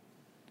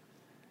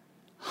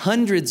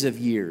 Hundreds of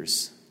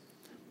years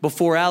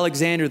before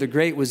Alexander the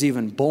Great was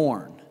even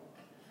born,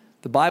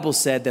 the Bible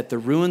said that the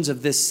ruins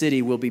of this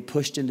city will be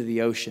pushed into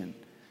the ocean.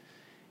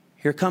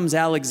 Here comes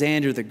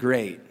Alexander the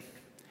Great,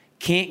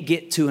 can't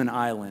get to an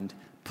island,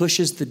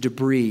 pushes the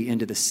debris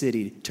into the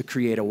city to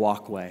create a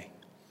walkway.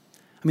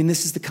 I mean,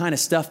 this is the kind of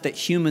stuff that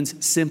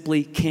humans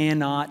simply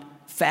cannot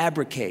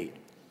fabricate.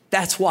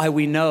 That's why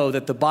we know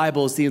that the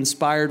Bible is the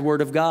inspired word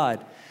of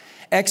God.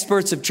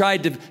 Experts have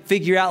tried to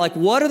figure out, like,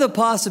 what are the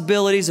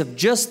possibilities of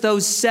just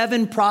those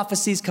 7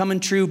 prophecies coming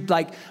true,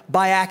 like,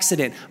 by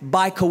accident,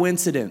 by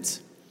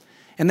coincidence.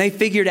 And they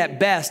figured at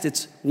best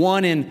it's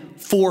 1 in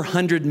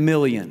 400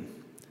 million.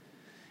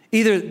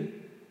 Either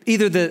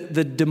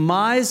the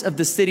demise of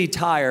the city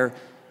Tyre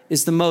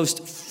is the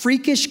most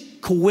freakish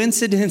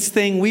coincidence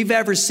thing we've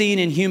ever seen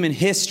in human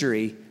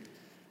history,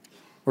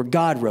 or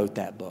God wrote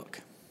that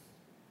book.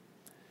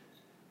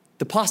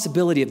 The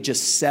possibility of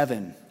just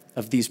 7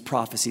 of these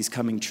prophecies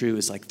coming true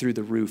is like through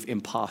the roof,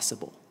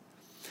 impossible.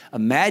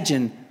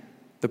 Imagine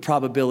the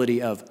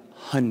probability of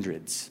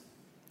hundreds,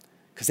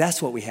 because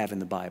that's what we have in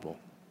the Bible.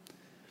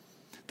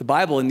 The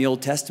Bible in the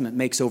Old Testament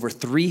makes over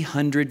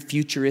 300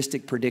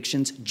 futuristic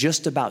predictions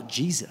just about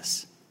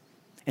Jesus,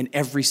 and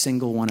every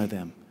single one of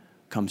them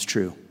comes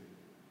true.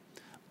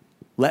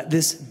 Let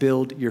this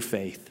build your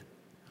faith.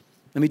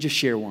 Let me just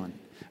share one.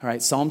 All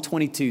right, Psalm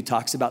 22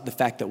 talks about the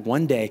fact that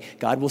one day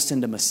God will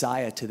send a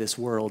Messiah to this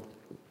world.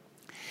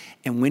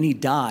 And when he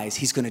dies,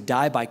 he's going to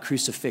die by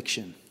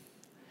crucifixion.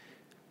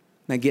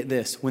 Now get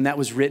this, when that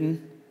was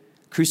written,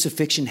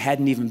 crucifixion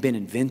hadn't even been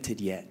invented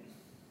yet.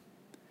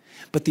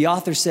 But the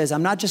author says,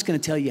 I'm not just going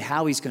to tell you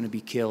how he's going to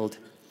be killed.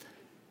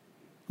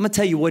 I'm going to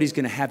tell you what he's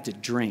going to have to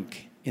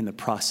drink in the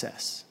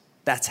process.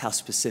 That's how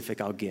specific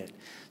I'll get.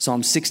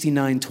 Psalm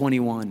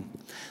 69:21.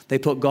 They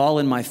put gall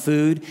in my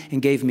food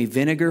and gave me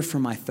vinegar for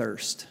my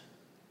thirst.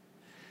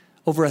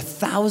 Over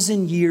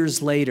 1,000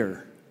 years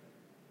later,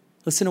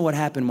 Listen to what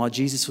happened while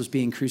Jesus was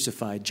being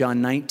crucified.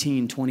 John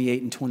 19,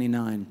 28 and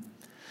 29.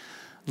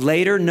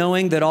 Later,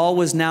 knowing that all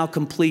was now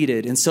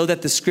completed, and so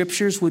that the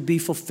scriptures would be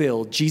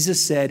fulfilled,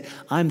 Jesus said,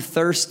 I'm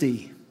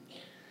thirsty.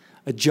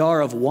 A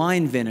jar of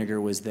wine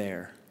vinegar was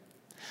there.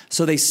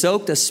 So they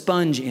soaked a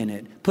sponge in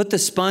it, put the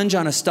sponge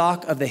on a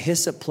stalk of the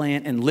hyssop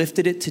plant, and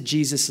lifted it to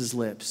Jesus'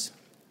 lips.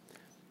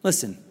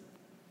 Listen,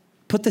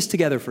 put this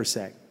together for a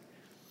sec.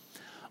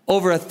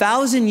 Over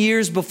 1,000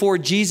 years before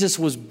Jesus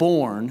was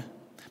born,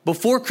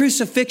 before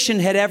crucifixion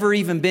had ever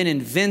even been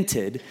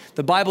invented,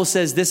 the Bible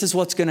says this is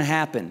what's going to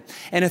happen.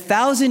 And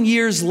 1,000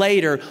 years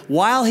later,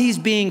 while he's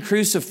being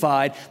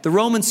crucified, the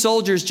Roman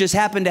soldiers just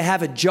happened to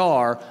have a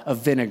jar of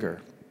vinegar.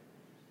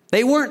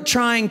 They weren't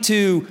trying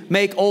to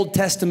make Old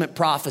Testament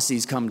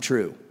prophecies come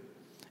true.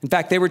 In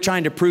fact, they were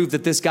trying to prove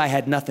that this guy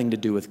had nothing to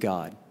do with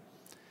God.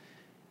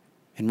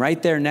 And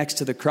right there next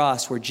to the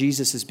cross where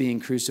Jesus is being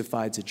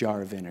crucified is a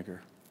jar of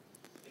vinegar.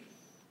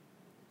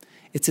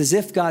 It's as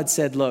if God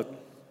said, look,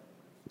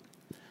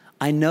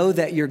 I know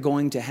that you're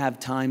going to have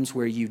times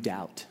where you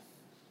doubt.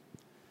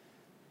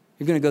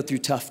 You're going to go through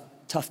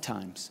tough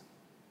times,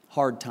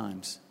 hard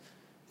times,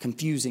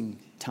 confusing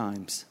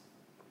times,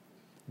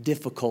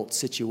 difficult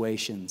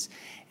situations.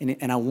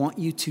 And I want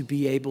you to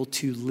be able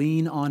to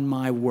lean on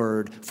my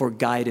word for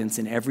guidance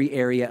in every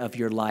area of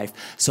your life.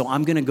 So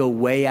I'm going to go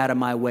way out of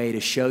my way to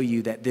show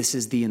you that this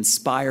is the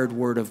inspired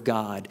word of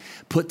God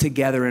put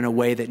together in a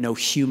way that no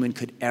human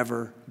could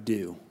ever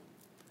do.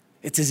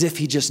 It's as if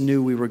he just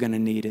knew we were going to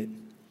need it.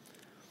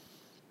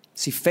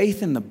 See,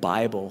 faith in the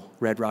Bible,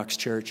 Red Rocks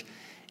Church,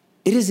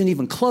 it isn't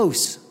even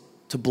close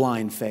to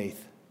blind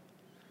faith.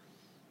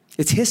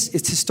 It's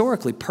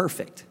historically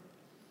perfect.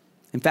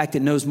 In fact,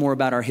 it knows more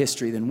about our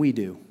history than we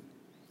do.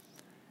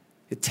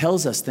 It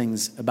tells us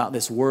things about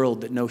this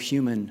world that no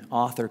human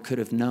author could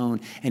have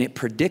known, and it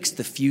predicts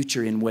the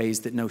future in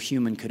ways that no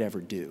human could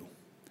ever do.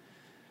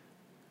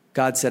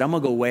 God said, I'm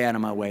going to go way out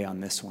of my way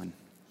on this one,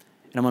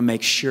 and I'm going to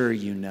make sure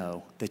you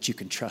know that you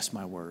can trust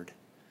my word.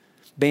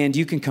 Band,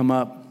 you can come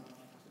up.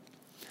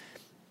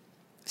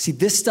 See,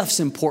 this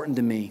stuff's important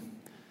to me.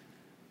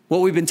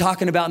 What we've been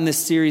talking about in this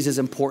series is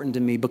important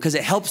to me because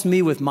it helps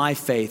me with my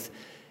faith.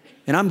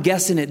 And I'm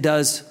guessing it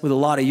does with a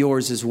lot of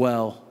yours as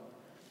well.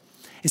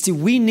 You see,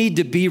 we need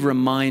to be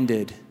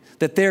reminded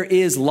that there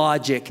is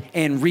logic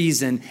and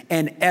reason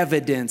and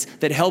evidence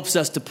that helps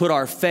us to put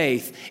our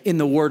faith in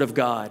the Word of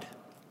God.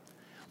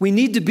 We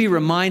need to be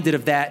reminded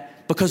of that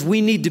because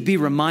we need to be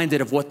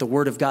reminded of what the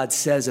Word of God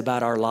says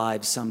about our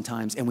lives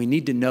sometimes. And we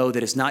need to know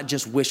that it's not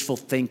just wishful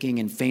thinking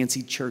and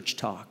fancy church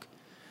talk,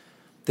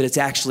 that it's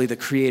actually the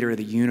creator of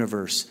the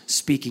universe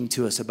speaking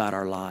to us about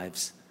our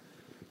lives.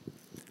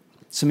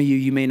 Some of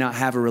you may not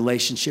have a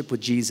relationship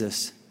with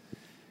Jesus.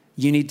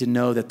 You need to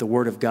know that the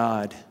Word of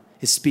God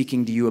is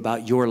speaking to you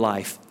about your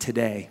life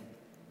today.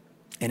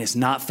 And it's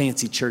not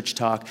fancy church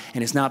talk,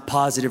 and it's not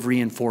positive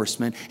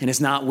reinforcement, and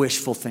it's not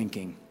wishful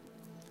thinking.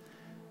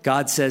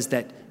 God says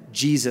that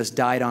Jesus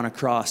died on a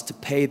cross to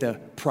pay the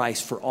price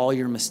for all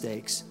your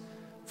mistakes,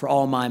 for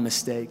all my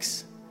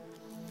mistakes.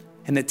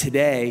 And that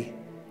today,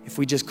 if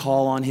we just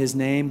call on his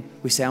name,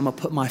 we say, I'm going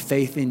to put my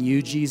faith in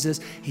you, Jesus.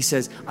 He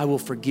says, I will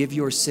forgive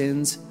your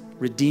sins,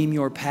 redeem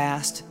your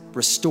past,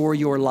 restore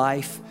your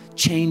life,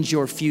 change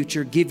your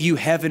future, give you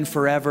heaven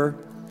forever.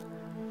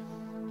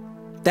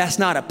 That's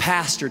not a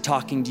pastor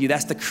talking to you.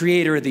 That's the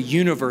creator of the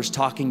universe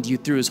talking to you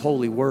through his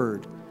holy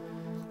word.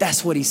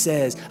 That's what he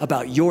says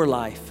about your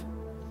life.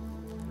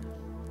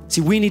 See,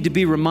 we need to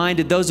be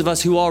reminded, those of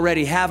us who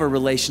already have a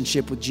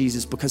relationship with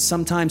Jesus, because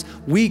sometimes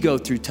we go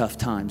through tough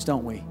times,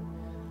 don't we?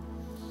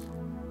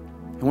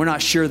 And we're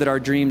not sure that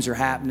our dreams are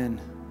happening.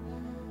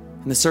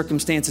 And the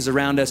circumstances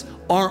around us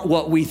aren't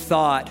what we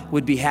thought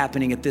would be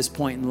happening at this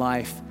point in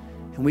life.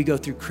 And we go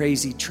through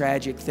crazy,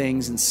 tragic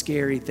things and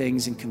scary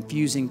things and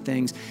confusing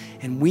things.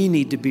 And we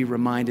need to be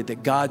reminded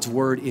that God's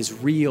word is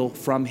real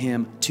from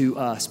him to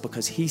us,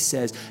 because he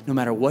says, no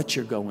matter what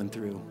you're going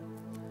through,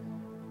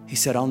 he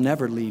said, I'll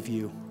never leave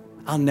you.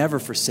 I'll never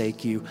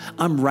forsake you.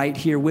 I'm right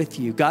here with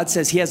you. God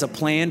says he has a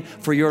plan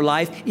for your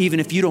life, even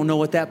if you don't know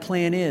what that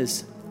plan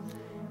is.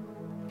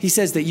 He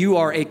says that you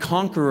are a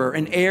conqueror,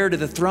 an heir to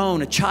the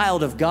throne, a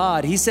child of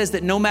God. He says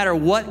that no matter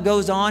what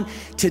goes on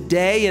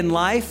today in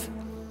life,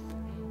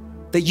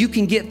 that you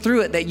can get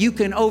through it, that you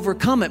can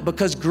overcome it,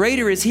 because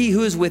greater is he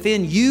who is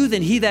within you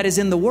than he that is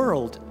in the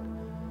world.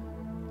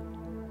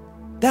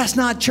 That's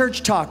not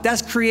church talk.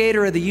 That's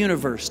creator of the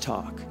universe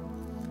talk.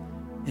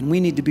 And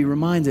we need to be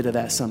reminded of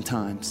that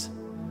sometimes.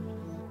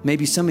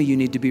 Maybe some of you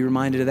need to be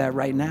reminded of that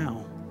right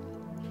now.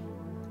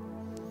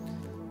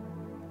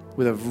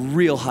 With a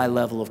real high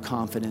level of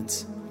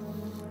confidence,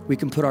 we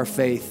can put our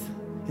faith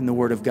in the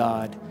Word of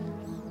God,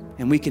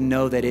 and we can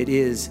know that it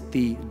is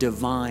the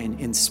divine,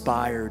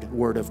 inspired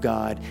Word of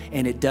God,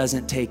 and it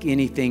doesn't take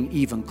anything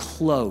even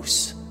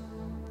close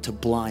to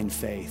blind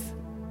faith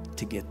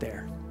to get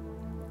there.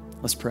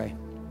 Let's pray.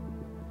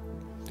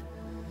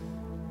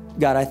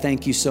 God, I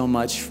thank you so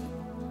much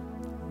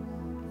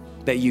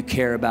that you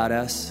care about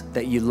us,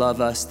 that you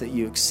love us, that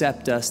you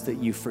accept us, that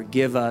you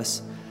forgive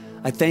us.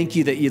 I thank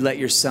you that you let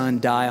your son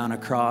die on a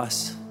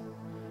cross.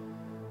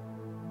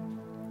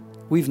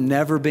 We've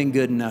never been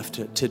good enough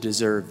to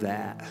deserve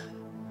that.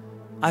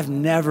 I've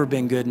never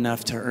been good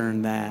enough to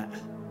earn that.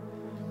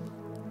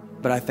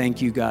 But I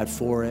thank you, God,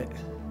 for it.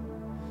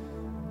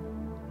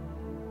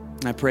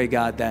 I pray,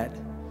 God, that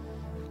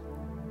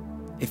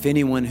if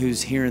anyone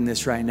who's hearing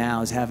this right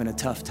now is having a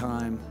tough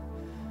time,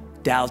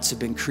 doubts have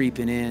been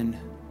creeping in,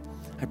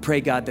 I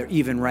pray, God, that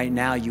even right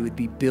now you would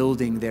be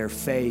building their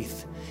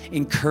faith,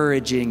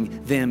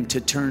 encouraging them to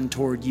turn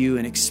toward you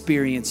and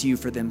experience you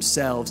for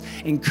themselves,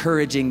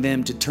 encouraging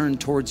them to turn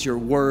towards your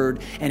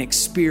word and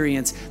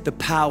experience the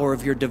power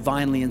of your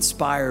divinely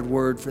inspired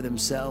word for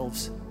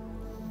themselves.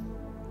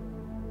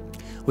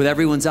 With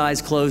everyone's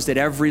eyes closed at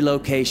every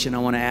location, I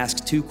want to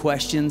ask 2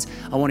 questions.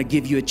 I want to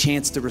give you a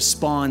chance to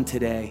respond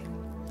today.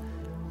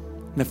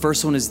 And the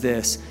first one is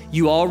this: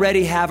 you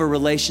already have a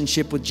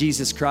relationship with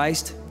Jesus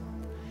Christ.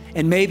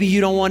 And maybe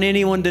you don't want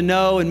anyone to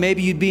know, and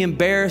maybe you'd be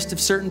embarrassed if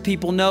certain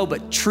people know,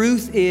 but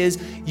truth is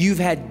you've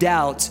had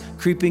doubts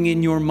creeping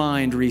in your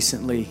mind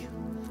recently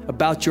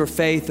about your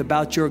faith,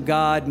 about your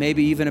God,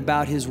 maybe even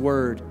about his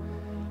word.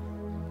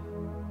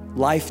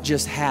 Life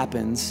just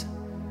happens.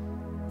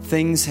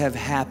 Things have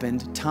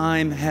happened.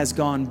 Time has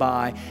gone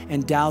by,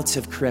 and doubts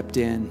have crept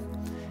in.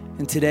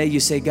 And today you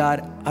say,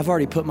 God, I've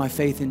already put my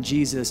faith in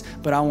Jesus,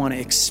 but I want to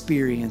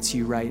experience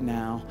you right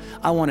now.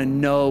 I want to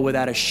know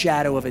without a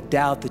shadow of a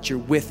doubt that you're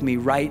with me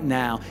right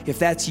now. If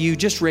that's you,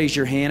 just raise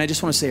your hand. I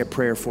just want to say a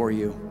prayer for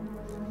you.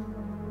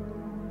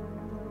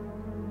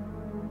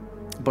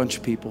 A bunch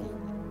of people.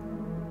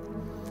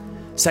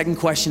 Second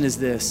question is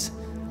this: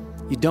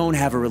 you don't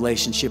have a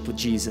relationship with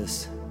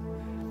Jesus,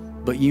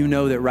 but you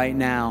know that right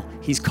now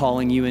he's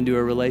calling you into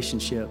a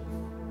relationship.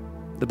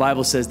 The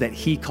Bible says that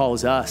he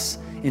calls us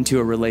into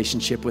a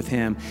relationship with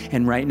him.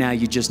 And right now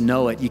you just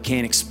know it. You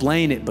can't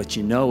explain it, but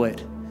you know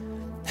it.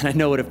 And I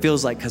know what it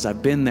feels like because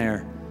I've been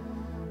there.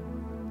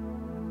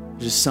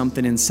 There's just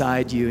something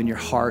inside you in your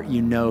heart.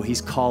 You know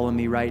he's calling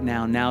me right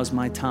now. Now's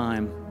my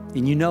time.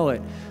 And you know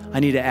it. I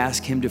need to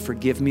ask him to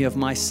forgive me of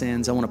my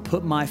sins. I want to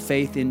put my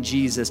faith in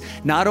Jesus,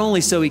 not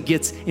only so he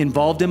gets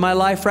involved in my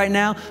life right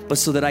now, but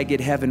so that I get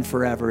heaven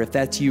forever. If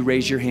that's you,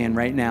 raise your hand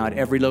right now at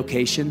every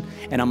location,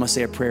 and I'm going to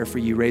say a prayer for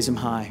you. Raise them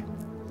high.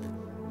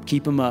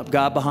 Keep them up.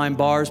 God behind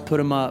bars, put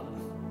them up.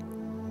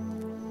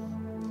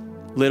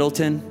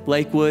 Littleton,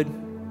 Lakewood,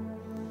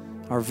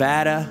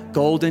 Arvada,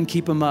 Golden,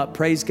 keep them up.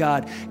 Praise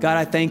God. God,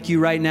 I thank you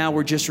right now.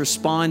 We're just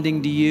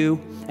responding to you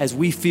as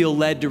we feel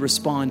led to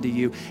respond to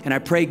you. And I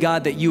pray,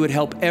 God, that you would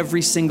help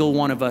every single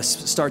one of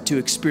us start to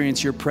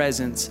experience your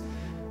presence.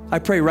 I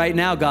pray right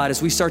now, God,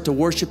 as we start to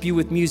worship you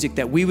with music,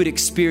 that we would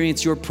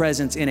experience your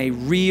presence in a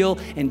real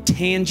and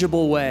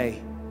tangible way.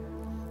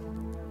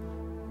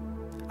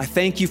 I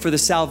thank you for the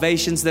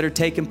salvations that are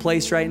taking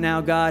place right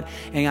now, God.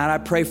 And God, I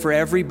pray for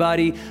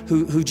everybody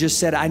who just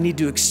said, I need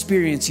to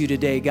experience you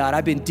today, God.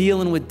 I've been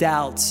dealing with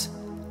doubts.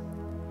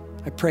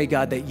 I pray,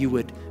 God, that you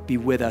would be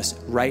with us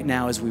right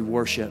now as we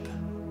worship.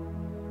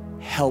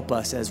 Help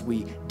us as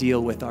we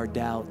deal with our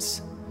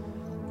doubts.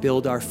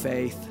 Build our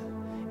faith.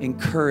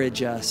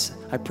 Encourage us.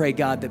 I pray,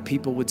 God, that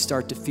people would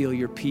start to feel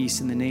your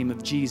peace in the name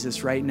of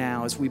Jesus right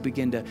now as we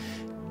begin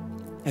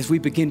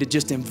to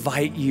just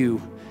invite you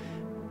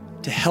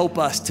to help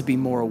us to be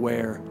more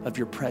aware of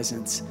your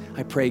presence.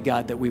 I pray,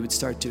 God, that we would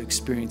start to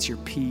experience your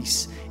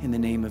peace in the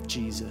name of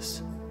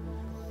Jesus.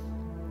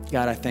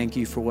 God, I thank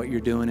you for what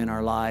you're doing in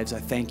our lives. I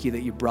thank you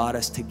that you brought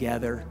us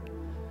together.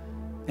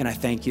 And I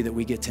thank you that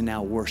we get to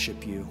now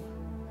worship you.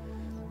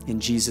 In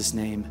Jesus'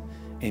 name,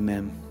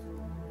 amen.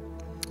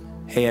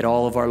 Hey, at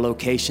all of our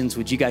locations,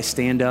 would you guys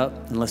stand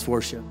up and let's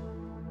worship?